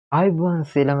ආයිබෝන්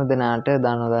සීලම දෙනාට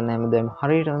දන්නවදන්න හැමදේම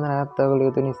හරියට හොඳ ඔයගොල්ලෝ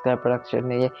තුනි ස්කැප්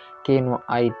ප්‍රොඩක්ෂන් එකේ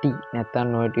KNOiT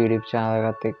නැත්තම් NOIT YouTube channel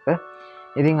එකත් එක්ක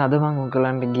ඉතින් අද මම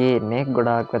ඔයගලන්ට ගේන්නේ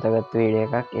ගොඩාක් වැදගත් වීඩියෝ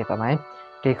එකක්. ඒ තමයි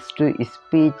text to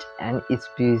speech and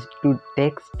speech to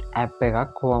text app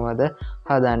එකක් කොහොමද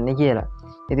හදන්නේ කියලා.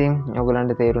 ඉතින්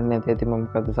ඔයගලන්ට තේරුන්නේ නැති ඇති මම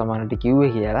මොකද්ද සමානට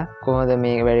කිව්වේ කියලා. කොහොමද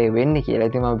මේ වැඩේ වෙන්නේ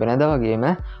කියලා. ඉතින් මම වෙනදා වගේම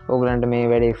ඔයගලන්ට මේ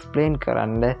වැඩේ explain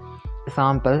කරන්න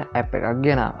sample app එකක්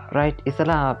ගෙනාවා. right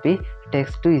ඉතලා අපි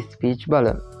text to speech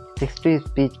බලමු. text to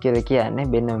speech කියලා කියන්නේ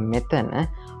මෙන්න මෙතන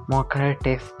මොකක් හරි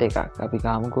text එකක් අපි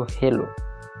ගාමුකෝ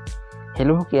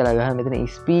hello කියලා ගහම මෙතන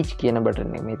speech කියන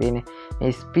බටන් එක. මේ තියෙන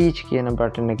මේ speech කියන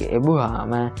බටන් එක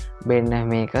එබුවාම මෙන්න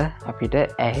මේක අපිට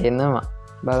ඇහෙනවා.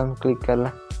 බලමු ක්ලික්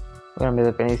කරලා. ඔයාලා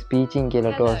මෙතන speeching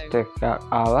කියලා toast එක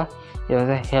ආවා. ඊට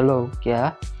පස්සේ hello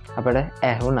කියලා අපිට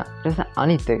ඇහුණා. ඊට පස්සේ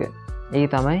අනිත් එක ඒ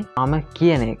තමයි මම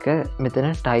කියන එක මෙතන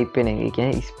ටයිප් වෙන එක. ඒ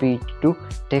කියන්නේ speech to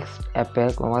text app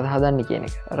එක කොහොමද හදන්නේ කියන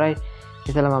එක. right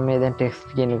ඉතලා මම මේ දැන් text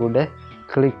කියන උඩ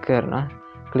ක්ලික් කරනවා.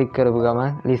 ක්ලික් කරපු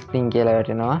ගමන් listing කියලා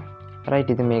වැටෙනවා. right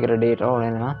ඉතින් මේකට data on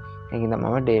වෙනවා. ඒකින්ද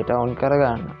මම data on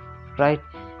කරගන්නවා. right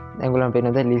දැන් ඔයගොල්ලන්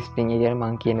පේනද listing එක කියන්නේ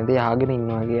මම කියන දේ අහගෙන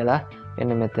ඉන්නවා කියලා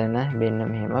මෙන්න මෙතන මෙන්න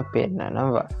මෙහෙම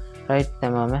පෙන්නනවා. right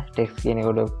දැන් මම text කියන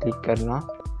එක උඩ ක්ලික් කරනවා.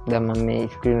 දැන් මම මේ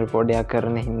screen record එක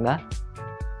කරන හින්දා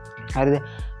හරිද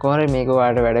කොහොමද මේක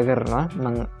ඔයාලට වැඩ කරනවා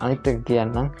මම අනිත් එක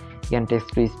කියන්නම්. කියන්නේ text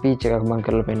to speech එකක් මම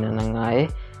කරලා පෙන්නන්නම් ආයේ.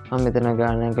 මම මෙතන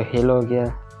ගන්නක hello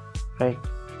කියලා. right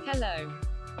hello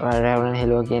ඔයාලා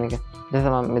hello කියන එක.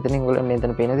 දැන් මම මෙතනින් ඔයගොල්ලෝ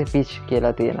මෙතන පේනද pitch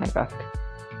කියලා තියෙන එකක්.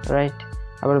 right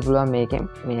අපිට පුළුවන් මේකෙන්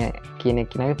මේ කියන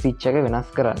එකේ pitch එක වෙනස්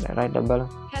කරන්න. right අපි බලමු.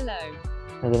 hello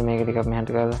මෙතන මේක ටිකක්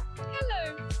මෙහාට කරලා. hello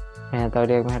මෙහා තව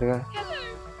ටිකක් මෙහාට කරලා. hello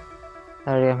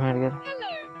තව ටිකක් මෙහාට කරලා. hello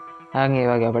ඒ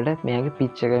වගේ අපිට මේකේ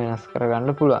pitch එක වෙනස්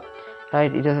කරගන්න පුළුවන්.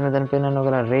 right ඊට පස්සේ මෙතන පෙන්නන්න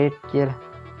ඔයගොල්ලෝ rate කියලා.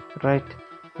 right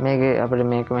මේකේ අපිට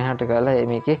මේක මෙහාට කරලා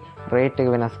මේකේ rate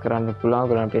එක වෙනස් කරන්න පුළුවන්.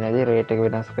 ඔයගොල්ලන් පේනදී rate එක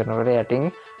වෙනස් කරනකොට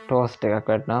යටින් toast එකක්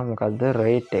වැටෙනවා. මොකද්ද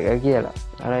rate එක කියලා.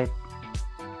 right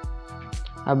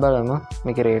අපි බලමු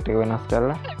මේකේ rate එක වෙනස්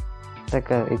කරලා. දැක්ක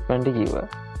ඉක්මනට කිව්වා.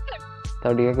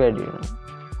 තව ටිකක් වැඩි වෙනවා.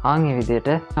 ආන්ගේ විදිහට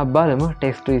අපි බලමු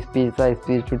text to speech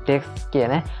speech to text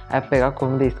කියන app එකක්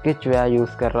කොහොමද Sketchware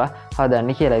use කරලා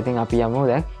හදන්නේ කියලා. ඉතින් අපි යමු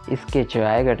දැන්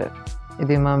Sketchware එකට.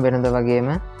 ඉතින් මම වෙනද වගේම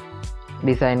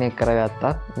design එක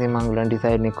කරගත්තා. ඉතින් මම උලන්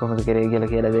design එක කොහොමද කරේ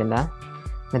කියලා දෙන්න.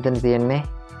 මෙතන තියෙන්නේ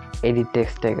edit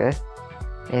text එක.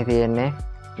 මේ තියෙන්නේ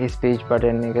speech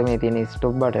button එක, මේ තියෙන්නේ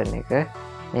stop button එක,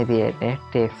 මේ තියෙන්නේ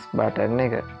text button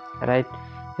එක. right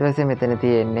ඊට පස්සේ මෙතන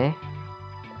තියෙන්නේ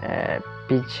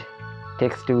pitch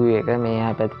text view එක. මේ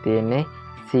එහා පැත්තේ තියෙන්නේ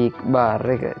seek bar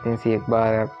එක. ඉතින් seek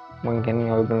bar එක මම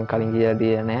කියන්නේ ඔයගොල්ලෝ කලින් කියලා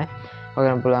දියේ නැහැ.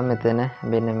 ඔයගොල්ලන් පුළුවන් මෙතන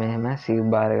මෙන්න මෙහෙම seek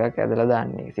bar එකක් ඇදලා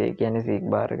දාන්න. ඒ කියන්නේ seek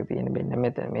bar එක තියෙන මෙන්න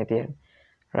මෙතන මේ තියෙන.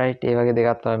 right ඒ වගේ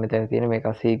දෙකක් තමයි මෙතන තියෙන. මේක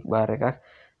seek bar එකක්.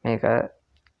 මේක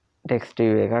text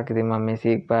view එකක්. ඉතින් මම මේ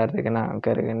seek bar දෙක නම්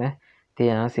කරගෙන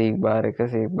තියෙනවා seek bar එක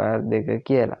seek bar දෙක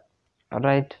කියලා.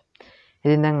 right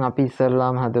ඉතින් දැන් අපි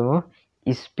ඉස්සෙල්ලාම හදමු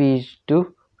speech to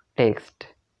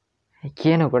text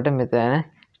කියනකොට මෙතන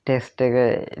ටෙක්ස්ට් එක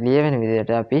ලියවෙන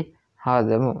විදිහට අපි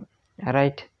හදමු.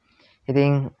 right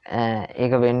ඉතින්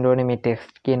ඒක වෙන්න ඕනේ මේ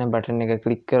ටෙක්ස්ට් කියන බටන් එක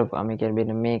ක්ලික් කරපුවාම. ඒ කියන්නේ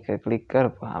මෙන්න මේක ක්ලික්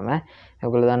කරපුවාම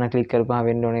ඔයගොල්ලෝ දන්න ක්ලික් කරපුවාම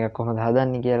වෙන්න ඕනේ එකක් කොහොමද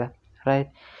හදන්නේ කියලා. right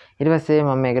ඊට පස්සේ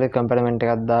මම මේකට කම්පැරිමන්ට්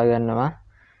එකක් දාගන්නවා.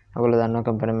 ඔයගොල්ලෝ දන්නවා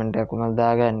කම්පැරිමන්ට් එකක් කොහොමද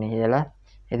දාගන්නේ කියලා.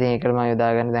 ඉතින් ඒකට මම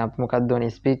යොදාගන්නේ දැන් අපි මොකක්ද ඕනේ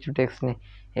speech to text නේ.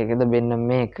 ඒකද මෙන්න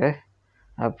මේක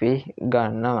අපි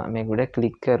ගන්නවා. මේක උඩ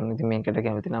ක්ලික් කරනවා. ඉතින් මේකට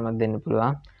කැමති නමක් දෙන්න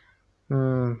පුළුවන්.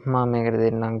 මම මේකට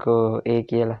දෙන්නම්කෝ A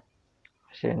කියලා.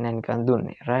 අවශ්‍ය නැහැ නිකන්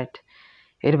දුන්නේ. right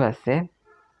ඊට පස්සේ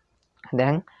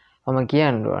දැන් මම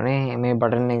කියන්න ඕනේ මේ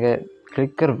බටන් එක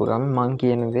ක්ලික් කරපු ගමන් මම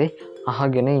කියන දේ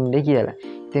අහගෙන ඉන්න කියලා.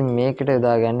 ඉතින් මේකට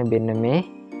යොදාගන්නේ මෙන්න මේ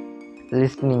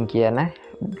listening කියන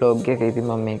blog එක. ඉතින්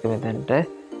මම මේක මෙතනට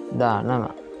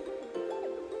දානවා.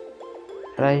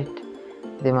 right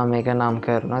ඉතින් මම මේක නම්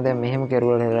කරනවා. දැන් මෙහෙම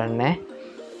කරුවල හරන්නේ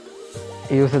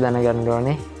user දැනගන්න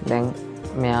ඕනේ දැන්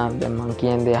මෙයා දැන් මම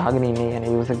කියන දේ අහගෙන ඉන්නේ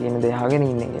කියන්නේ user කියන දේ අහගෙන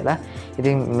ඉන්නේ කියලා.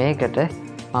 ඉතින් මේකට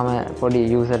මම පොඩි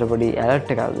user පොඩි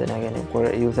alert එකක් දෙනවා.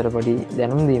 කියන්නේ user පොඩි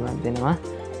දැනුම් දීමක් දෙනවා.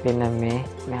 මෙන්න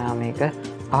මෙයා මේක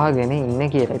අහගෙන ඉන්නේ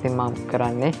කියලා. ඉතින් මම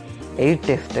කරන්නේ edit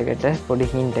text එකට පොඩි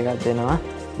hint එකක් දෙනවා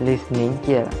listening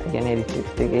කියලා. කියන්නේ edit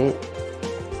text එකේ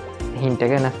hint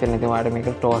එක නැස් කරන. ඉතින් ඔයාලට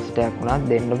මේක toast එකක් වුණත්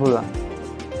දෙන්න පුළුවන්.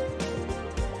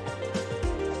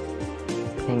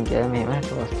 මෙහෙම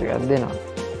toast එකක් දෙනවා.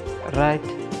 right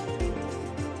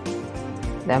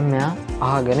දැන් මෙයා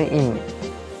අහගෙන ඉන්නේ.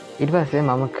 ඊට පස්සේ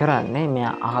මම කරන්නේ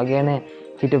මෙයා අහගෙන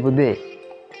හිටපු දේ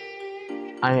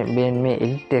අනේ මේ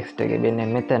edit text එකේ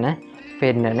මෙන්න මෙතන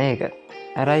පෙන්නන එක.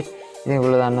 right ඉතින්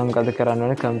ඔයගොල්ලෝ දන්නවා මොකද කරන්න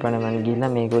ඕනේ කම්පැනිමන්ට් ගිහිල්ලා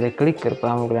මේක උඩ ක්ලික්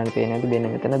කරපුවාම ඔයගොල්ලන්ට පේනවා මෙන්න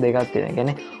මෙතන දෙකක් තියෙනවා. ඒ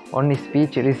කියන්නේ on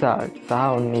speech result සහ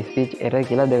on speech error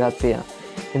කියලා දෙකක් තියෙනවා.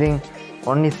 ඉතින්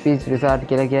on speech result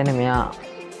කියලා කියන්නේ මෙයා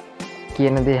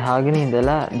කියන දේ අහගෙන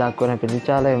ඉඳලා දක්වන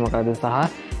ප්‍රතිචාරය මොකද සහ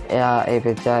එයා ඒ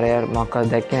ප්‍රතිචාරය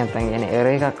මොකක්ද දැක්කේ නැත්නම් කියන්නේ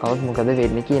error එකක් આવුත් මොකද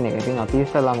වෙන්නේ කියන එක. ඉතින් අපි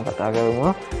ඉස්සෙල්ලාම කතා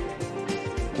කරමු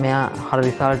මෙයා හරි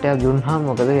රිසල්ට් එකක් දුන්නාම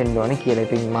මොකද වෙන්න ඕනේ කියලා.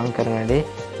 ඉතින් මම කරන දේ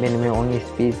මෙන්න මේ on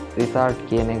speech result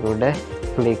කියන එක උඩ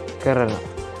ක්ලික් කරනවා.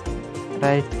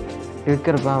 right ක්ලික්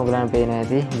කරපුවම ඔයගලන්ට පේනවා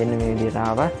ඇති මෙන්න මේ විදිහට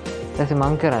ආවා. ඊට පස්සේ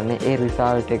මම කරන්නේ ඒ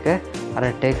රිසල්ට් එක අර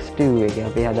TextView එකේ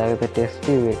අපි හදාගත්ත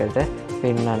TextView එකට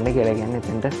පෙන්වන්න කියලා කියන්නේ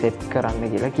එතනට සෙට් කරන්න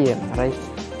කියලා කියනවා. right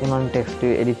ඉතින් මම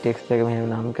TextView EditText එක මෙහෙම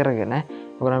නම් කරගෙන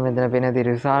ඔයගලන්ට මෙතන පේන ඇති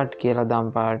result කියලා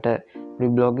දාම් පාට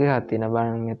blog එකක් තියෙනවා.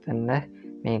 බලන්න මෙතන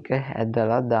මේක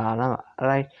ඇදලා දානවා.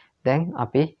 right දැන්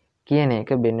අපි කියන එක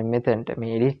මෙන්න මෙතනට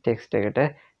මේ EditText එකට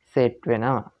සෙට්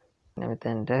වෙනවා.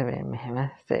 මෙතනට මෙහෙම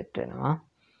සෙට් වෙනවා.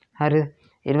 හරිද?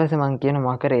 ඊට පස්සේ මම කියනවා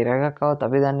මොකක් හරි error එකක් આવොත්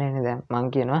අපි දන්නේ නැහැ. දැන්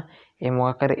මම කියනවා මේ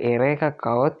මොකක් හරි error එකක්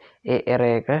આવොත් ඒ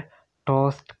error එක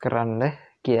toast කරන්න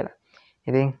කියලා.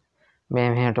 ඉතින් මේ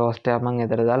මෙහෙම toast එකක් මම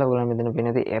එතන දාලා ඔයගොල්ලෝ මෙතන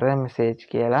පේන දේ error message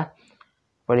කියලා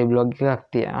පොඩි blog එකක්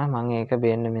තියෙනවා. මම ඒක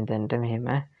බේන්න මෙතනට මෙහෙම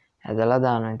ඇදලා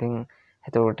දානවා. ඉතින්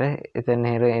එතකොට එතන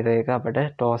error එක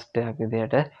අපිට toast එකක්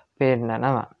විදිහට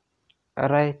පේන්නනවා.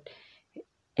 right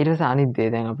ඊට පස්සේ අනිත් දේ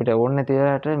දැන් අපිට ඕන නැති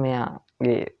වෙලාවට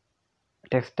මෙයාගේ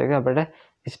ටෙක්ස්ට් එක අපිට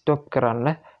ස්ටොප් කරන්න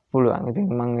පුළුවන්. ඉතින්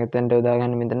මම එතනට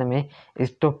උදාගන්න මෙතන මේ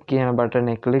ස්ටොප් කියන බටන්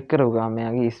එක ක්ලික් කරපු ගමන්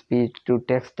මෙයාගේ ස්පීච් ටු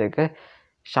ටෙක්ස්ට් එක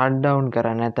ෂට් ඩවුන්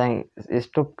කරන්න නැත්නම්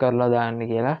ස්ටොප් කරලා දාන්න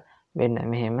කියලා වෙන්න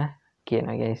මෙහෙම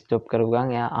කියනවා. ඒ ස්ටොප් කරපු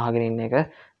ගමන් එයා අහගෙන ඉන්න එක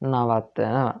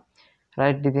නවත්තනවා.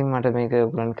 right ඉතින් මට මේක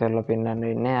උගලන් කරලා පෙන්නන්න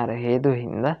වෙන්නේ අර හේතු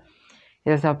හින්දා.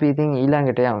 ඊට පස්සේ අපි ඉතින්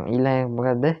ඊළඟට යමු. ඊළඟ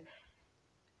මොකද්ද?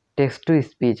 text to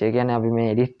speech. ඒ කියන්නේ අපි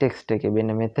මේ edit text එකේ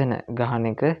මෙන්න මෙතන ගහන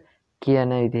එක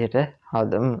කියන විදිහට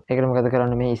හදමු. ඒකට මොකද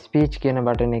කරන්නේ මේ speech කියන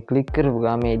බටන් එක ක්ලික් කරපු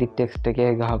ගමන් මේ edit text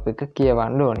එකේ ගහපු එක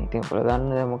කියවන්න ඕනේ. ඉතින් ඔයාලා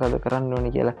දන්නද මොකද කරන්න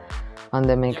ඕනේ කියලා. මම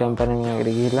දැන් මේ කම්පැනිමන්ට්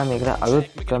එකට ගිහිල්ලා මේකට අලුත්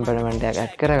කම්පැනිමන්ට් එකක්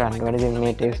ඇඩ් කරගන්න ඕනේ. ඉතින්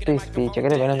මේ text to speech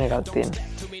එකට වෙනම එකක් තියෙනවා.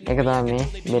 ඒක තමයි මේ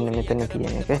මෙන්න මෙතන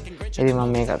තියෙන එක. ඉතින්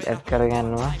මම මේක ඇඩ්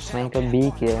කරගන්නවා. මේක B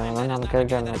කියලා මම නම්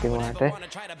කරගන්නවා. ඉතින් ඔයාලට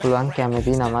පුළුවන්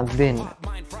කැමති නමක් දෙන්න.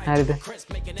 හරිද?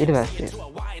 ඊට පස්සේ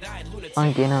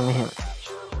මම කියනවා මෙහෙම.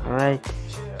 right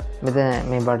මෙතන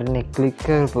මේ බටන් එක ක්ලික්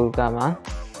කරපු ගමන්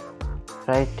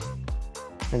right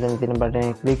මෙතන තියෙන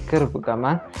බටන් එක ක්ලික් කරපු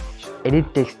ගමන් edit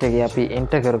text එකේ අපි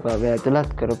enter කරපු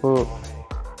ඇතුළත් කරපු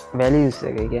values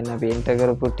එක කියන්නේ අපි enter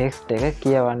කරපු text එක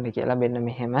කියවන්න කියලා මෙන්න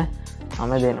මෙහෙම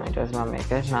මම දෙනවා. ඊට පස්සේ මම මේක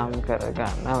නම්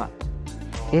කරගන්නවා.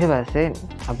 ඊට පස්සේ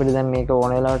අපිට දැන් මේක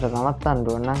ඕන වෙලාවට නවත්තන්න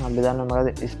ඕන නම් අපි දන්නවා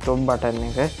මොකද stop button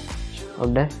එක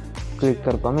උඩ ක්ලික්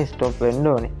කරපුවම stop වෙන්න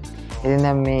ඕනේ. ඉතින්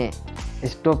දැන් මේ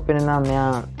stop වෙන නම්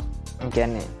මෙයා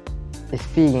කියන්නේ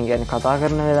ස්පීකින් කියන්නේ කතා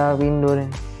කරන වෙලාවක ඉන්න ඕනේ.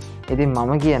 ඉතින්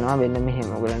මම කියනවා මෙන්න මෙහෙම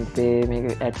ඔයගලන්ට මේක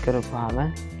ඇඩ් කරපුවාම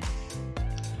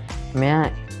මෙයා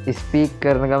ස්පීක්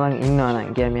කරන ගමන් ඉන්නවා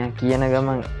නම් කියන්නේ මෙයා කියන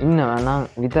ගමන් ඉන්නවා නම්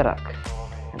විතරක්.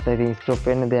 නැත්නම් ස්ටොප්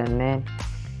වෙන්න දෙයක් නැහැ.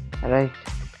 right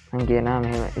මම කියනවා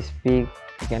මෙහෙම ස්පීක්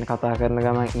කියන්නේ කතා කරන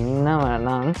ගමන් ඉන්නවා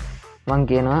නම් මම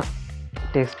කියනවා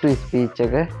text to speech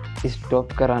එක ස්ටොප්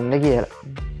කරන්න කියලා.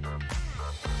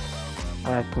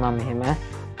 right මම මෙහෙම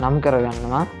නම්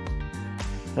කරගන්නවා.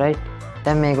 right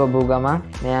දැන් මේක ඔබ ගමන්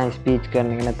මෙයා ස්පීච්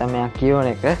කරන එක නැත්නම් මෙයා කියවන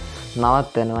එක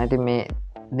නවත්තනවා. ඉතින් මේ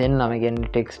දෙන්නම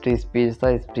කියන්නේ text to speech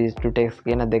සහ speech to text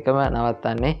කියන දෙකම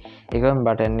නවත්තන්නේ එකම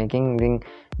බටන් එකකින්. ඉතින්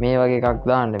මේ වගේ එකක්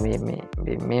දාන්න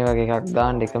මේ වගේ එකක්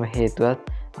දාන්න එකම හේතුවත්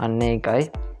අන්න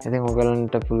ඒකයි. ඉතින්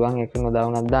ඔයගලන්ට පුළුවන් එකම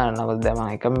උදාහරණයක් දාන්න. නමුත් දැන්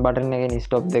මම එකම බටන් එකෙන්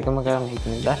ස්ටොප් දෙකම කරන්න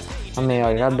හිතුණා. මම මේ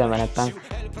වගේ එකක් දැම්ම නැත්නම්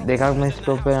දෙකක්ම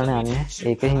ස්ටොප් වෙනවනේ අන්න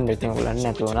ඒකින් ඉතින් ඔයගලන්ට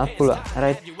නැතුණත් පුළුවන්.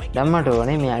 right දැන් මට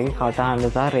ඕනේ මෙයාගේ කටහඬ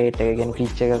සහ රේට් එක කියන්නේ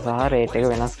පිච් එක සහ රේට් එක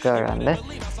වෙනස් කරගන්න.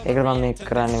 ඒකට මම මේක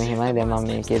කරන්නේ මෙහෙමයි. දැන් මම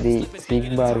මේකෙදි සිග්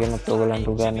බාර් ගැනත්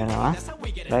ඔයගලන්ට උගන්වනවා.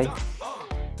 right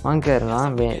මම කරනවා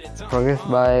මේ progress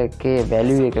bar එකේ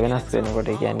value එක වෙනස් වෙනකොට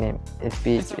කියන්නේ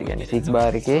speech කියන්නේ සිග්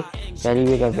බාර් එකේ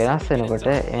value එක වෙනස් වෙනකොට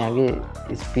එයාගේ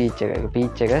speech එක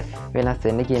pitch එක වෙනස්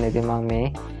වෙන්නේ කියන ඉතින් මම මේ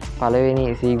පළවෙනි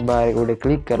සිග් බාර් එක උඩ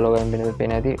ක්ලික් කරලා ඔයන් වෙනද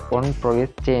පේන ඇති on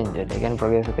progress change එක. ඒ කියන්නේ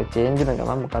progress එක change වෙන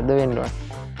ගමන් මොකද්ද වෙන්න ඕනේ?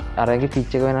 අරගේ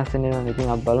pitch එක වෙනස් වෙන්න වෙනවා.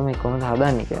 ඉතින් අපි බලමු මේක කොහොමද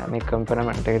හදන්නේ කියලා. මේ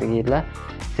කම්පැනිමන්ට් එකට ගිහිල්ලා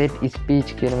set speech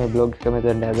කියන මේ blog එක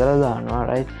මෙතන ඇදලා දානවා.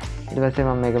 right ඊට පස්සේ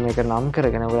මම මේක නම්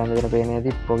කරගෙන ඔයගොල්ලෝ මෙතන පේන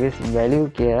ඇති progress value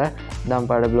කියලා දම්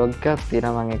පාඩ blog එකක්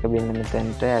තියෙනවා. මම ඒක මෙන්න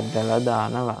මෙතනට ඇදලා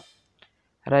දානවා.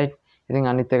 right ඉතින්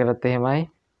අනිත් එකටත් එහෙමයි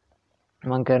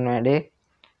මම කරන වැඩේ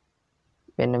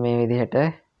මෙන්න මේ විදිහට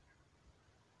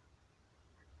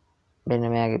මෙන්න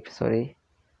මෙයාගේ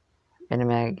මෙන්න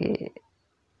මේකේ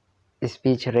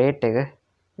ස්පීච් රේට් එක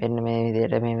මෙන්න මේ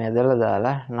විදිහට මේ මැදලා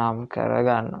දාලා නම්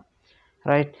කරගන්නවා.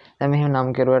 රයිට්. දැන් මෙහෙම නම්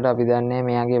කරුවට අපි දන්නේ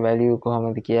මෙයාගේ වැලියු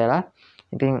කොහොමද කියලා.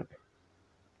 ඉතින්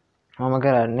මම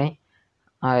කරන්නේ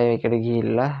ආයෙ එකට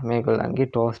ගිහිල්ලා මේගොල්ලන්ගේ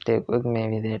ටෝස්ට් එකකුත් මේ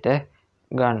විදිහට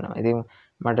ගන්නවා. ඉතින්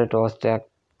මට ටෝස්ට් එකක්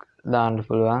දාන්න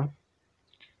පුළුවන්.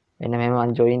 මෙන්න මෙහෙම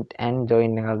මම joint and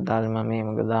join එකක් දාලා මම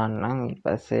මේක දාන්නම්. ඊට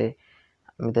පස්සේ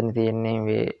මෙතන තියෙන්නේ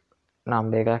මේ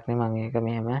නම්බර් එකක් නේ, මම ඒක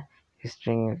මෙහෙම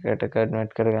string එකට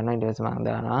convert කරගන්නවා. ඊට පස්සේ මම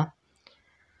දානවා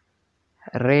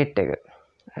rate එක.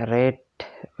 rate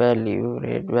value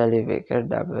එක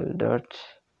double dot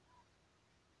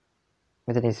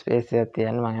මෙතන ස්පේස් එකක්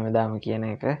තියන්න මම හැමදාම කියන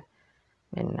එක.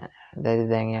 මෙන්න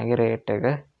දැන් යාගේ rate එක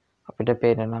අපිට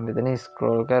පේනවා මෙතන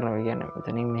scroll කරනවා කියන්නේ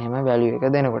මෙතනින් මෙහෙම value එක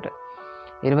දෙනකොට.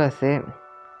 ඊට පස්සේ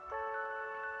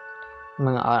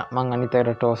මම අනිත්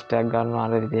අතට toast එකක් ගන්නවා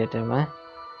අර විදිහටම.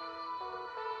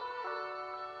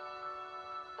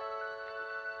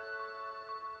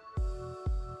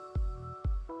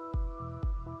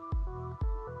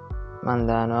 මම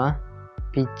දානවා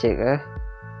pitch එක,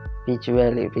 pitch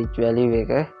value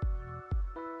එක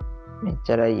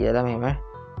මෙච්චරයි කියලා මෙහෙම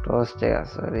toast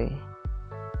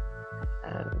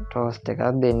එකක්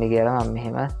දෙන්න කියලා මම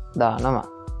මෙහෙම දානවා.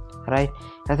 රයිට්.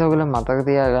 එතකොට ඔයගොල්ලෝ මතක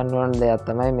තියාගන්න ඕන දෙයක්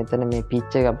තමයි මෙතන මේ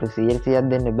pitch එක අපිට 100ක්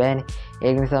දෙන්න බෑනේ.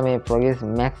 ඒක නිසා මේ progress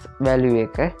max value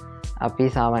එක අපි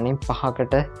සාමාන්‍යයෙන්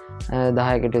 5කට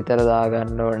 10කට විතර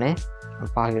දාගන්න ඕනේ.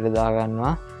 5කට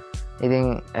දාගන්නවා. ඉතින්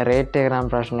රේට් එක නම්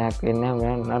ප්‍රශ්නයක් වෙන්නේ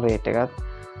නැහැ. මම රේට් එකත්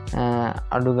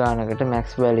අඩු ගානකට max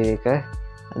value එක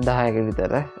 10කට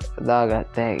විතර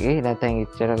දාගත්ත හැකි. නැත්නම්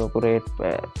ඉච්චර ලොකු රේට්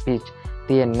pitch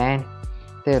තියන්නේ නැහැ.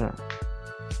 තේරුණා?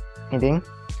 ඉතින්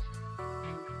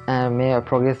මේ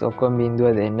progress ඔක්කොම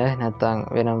බිඳුව දෙන්න. නැත්නම්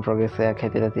වෙනම progress එකක්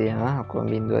හැදලා තියෙනවා. ඔක්කොම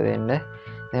බිඳුව දෙන්න.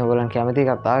 දැන් ඔයගොල්ලන් කැමති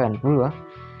එකක් දාගන්න පුළුවන්.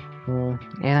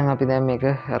 එහෙනම් අපි දැන් මේක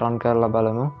run කරලා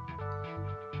බලමු.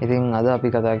 ඉතින් අද අපි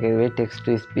කතා කරුවේ text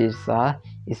to speech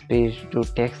සහ speech to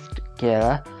text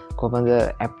කියලා කොහොමද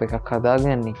app එකක්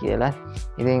හදාගන්නේ කියලා.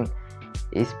 ඉතින්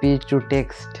speech to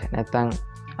text නැත්නම්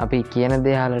අපි කියන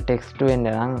දේ අහලා text වෙන්න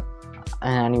නම්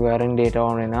අනිවාර්යෙන් data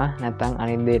on වෙනවා. නැත්නම්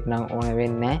අනිත් දේට නම් ඕන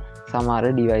වෙන්නේ නැහැ සමහර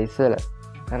device වල.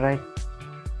 right.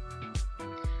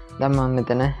 දැන් මම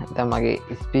මෙතන මගේ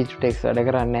speech to text වැඩ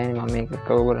කරන්නේ නැහැ. මම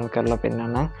මේක ඔයගොල්ලන්ට කරලා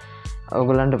පෙන්නන්නම්.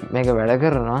 ඔයගොල්ලන්ට මේක වැඩ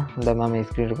කරනවා. දැන් මම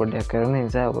ස්ක්‍රීන් රෙකෝඩ් එකක් කරන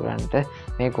නිසා ඔයගොල්ලන්ට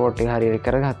මේ කෝඩ් එක හරියට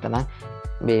කරගත්තා නම්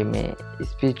මේ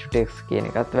speech to text කියන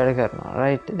එකත් වැඩ කරනවා.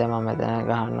 right. දැන් මම මෙතන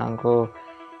ගහන්නම්කෝ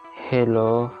hello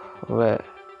world.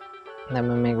 දැන්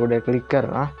මම මේක උඩ ක්ලික්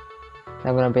කරනවා.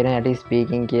 දැන් ඔයගොල්ලන් පේන යටි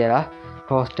speaking කියලා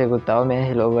post එකකුත් ආව. මේ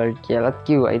hello world කියලාත්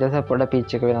කිව්වා. ඊට පස්සේ පොඩ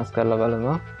pitch එක වෙනස් කරලා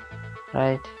බලමු.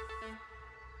 right.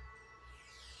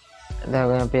 දැන්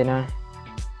ඔයගොල්ලන් පේන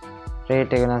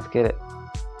rate එක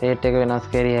වෙනස්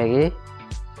කරිය හැකි.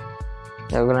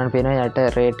 ඔයගොල්ලන්ට පේනවා යට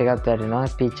rate එකත් වැටෙනවා.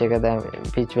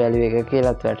 pitch value එක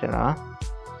කියලාත් වැටෙනවා.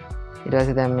 ඊට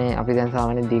පස්සේ දැන් මේ අපි දැන්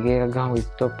සාමාන්‍ය දිග එකක් ගහමු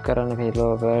stop කරන්න hello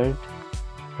world.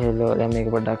 hello දැන් මේක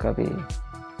පොඩ්ඩක් අපි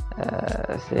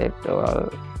select all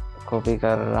copy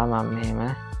කරලා මම මෙහෙම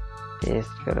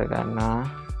paste කරගන්නවා.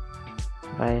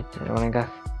 right. ඕන එකක්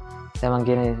දැන් මම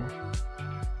කියන්නේ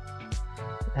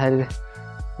හරිද?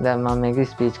 දැන් මම මේක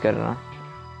speech කරනවා.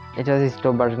 ඊට පස්සේ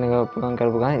stop button එක ඔපන්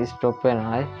කරපු ගමන් stop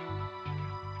වෙනවා.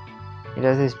 ඊට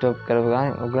පස්සේ stop කරපු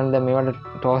ගමන් ඔයගොල්ලෝ දැන් මේවට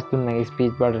toast දුන්නා.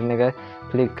 speech button එක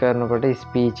click කරනකොට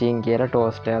speeching කියලා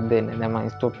toast එකක් දෙන්න. දැන් මම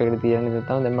stop එකට තියන නිසා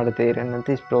තමයි දැන් මට තේරෙන්නේ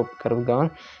නැති stop කරපු ගමන්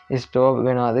stop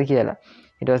වෙනවද කියලා.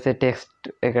 ඊට පස්සේ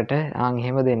text එකට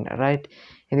එහෙම දෙන්න. right.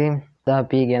 ඉතින් දැන්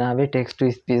අපි ගෙනාවේ text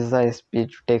to speech සහ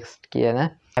speech to text කියන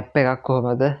app එකක්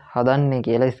කොහොමද හදන්නේ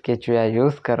කියලා Sketchware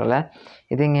use කරලා.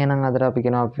 ඉතින් එහෙනම් අදට අපි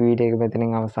කියනවා අපි වීඩියෝ එක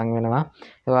මෙතනින් අවසන් වෙනවා.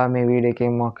 ඒවා මේ වීඩියෝ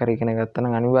එකෙන් මොකක් හරි ඉගෙන ගත්තා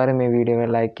නම් අනිවාර්යයෙන් මේ වීඩියෝ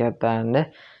එක like එකක් දාන්න.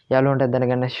 යාළුවන්ට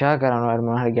දැනගන්න share කරන්න.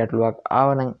 මොනවා හරි ගැටලුවක් ආව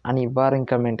නම් අනිවාර්යෙන්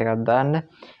comment එකක් දාන්න.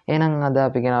 එහෙනම් අද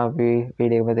අපි කියනවා අපි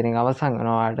වීඩියෝ එක මෙතනින් අවසන්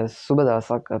වෙනවා. ඔයාලට සුබ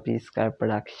දවසක්. අපි Skype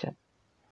production